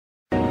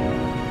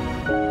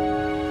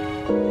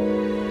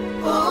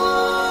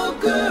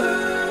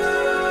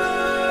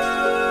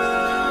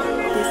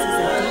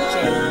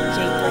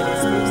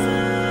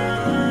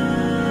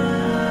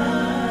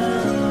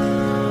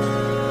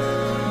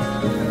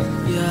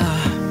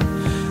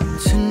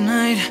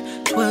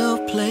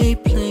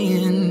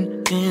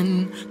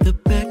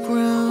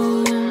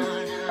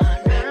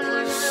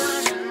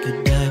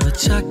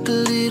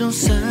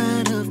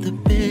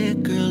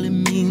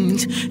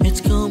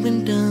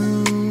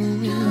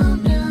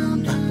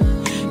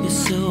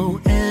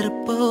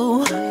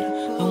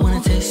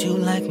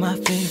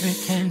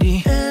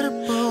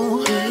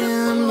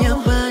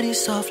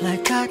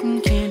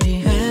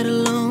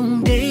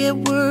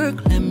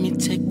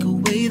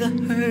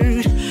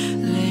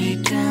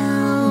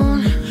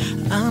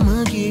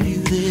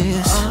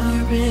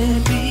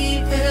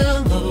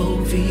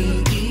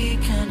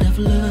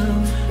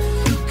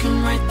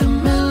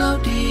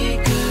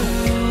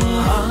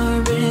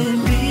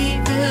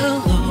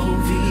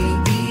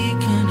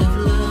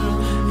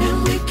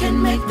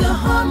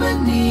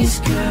harmonies,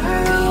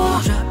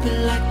 girl. Drop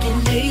it like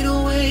an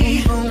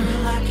 808, boom,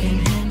 I can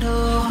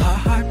handle. Our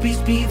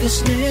heartbeats be the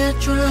snare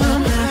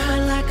drum,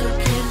 burn like a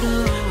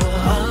candle.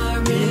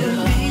 R-M-B-L-O-V-E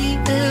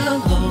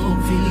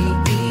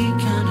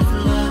kind of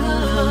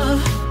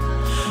love,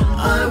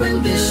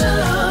 R&B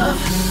love.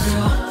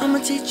 Girl, I'ma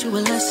teach you a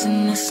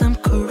lesson as I'm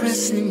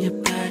caressing your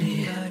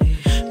body.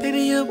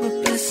 Baby, you're a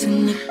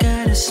blessing, I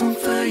got us on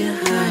fire,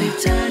 hotty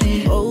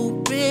toddy.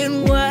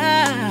 Open wide,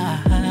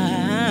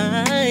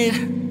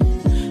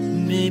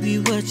 baby,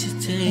 what you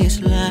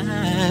taste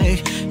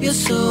like? You're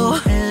so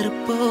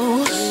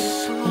edible,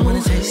 I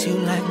wanna taste you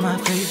like my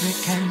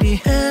favorite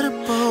candy.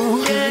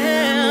 Edible,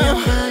 yeah. Your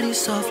body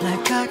soft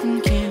like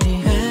cotton candy.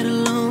 Had a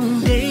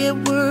long day at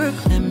work,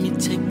 let me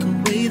take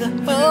away the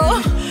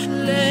hurt.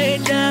 Lay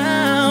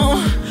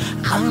down,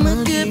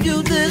 I'ma give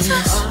you this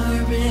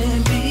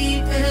R-M-B-L-O-V-E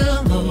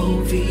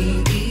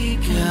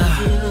kind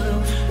of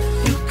love.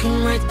 You can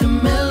write the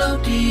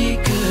melody,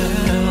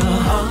 girl.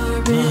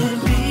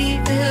 R-M-B-L-O-V-E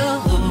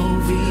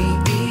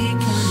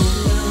kind of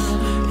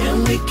love, and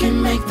we can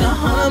make the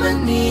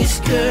harmonies,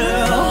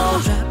 girl.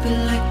 Drop it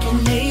like an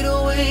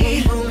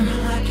 808, boom,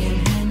 I can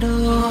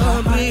handle.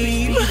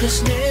 Heartbeat, the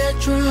snare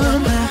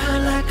drum, burn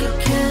like a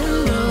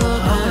candle.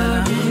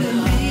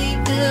 R-M-B-L-O-V-E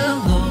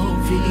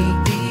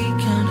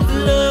kind of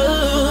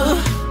love,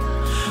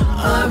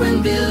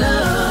 R&B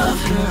love,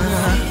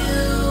 girl.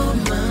 Feel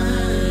my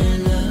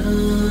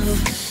love,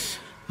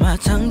 my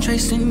tongue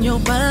tracing your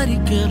body,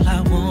 girl.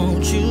 I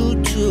want you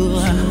to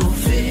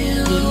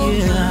feel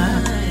my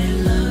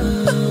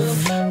love.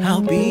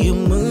 I'll be your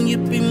moon, you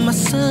be my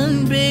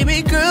sun,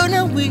 baby girl.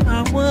 Now we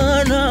are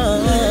one.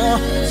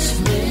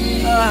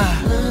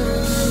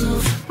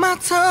 My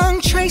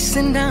tongue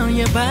tracing down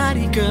your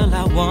body, girl.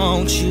 I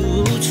want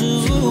you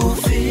to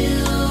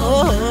feel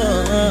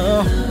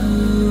love.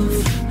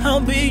 I'll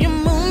be your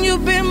moon, you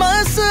be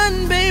my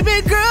sun,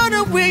 baby girl.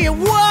 Now we are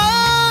one.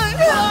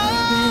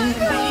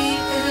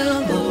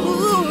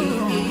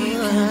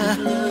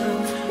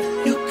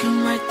 You can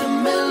write the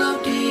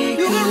melody.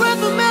 You can write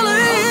the melody.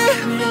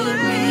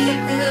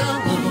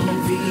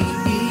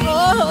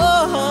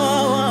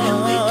 And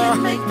we can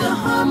make the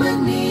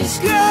harmonies,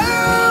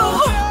 girl.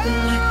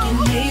 Like an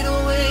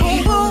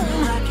 808,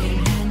 I can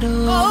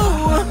handle.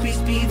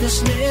 Heartbeats be the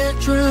snare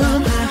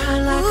drum, like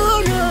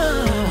a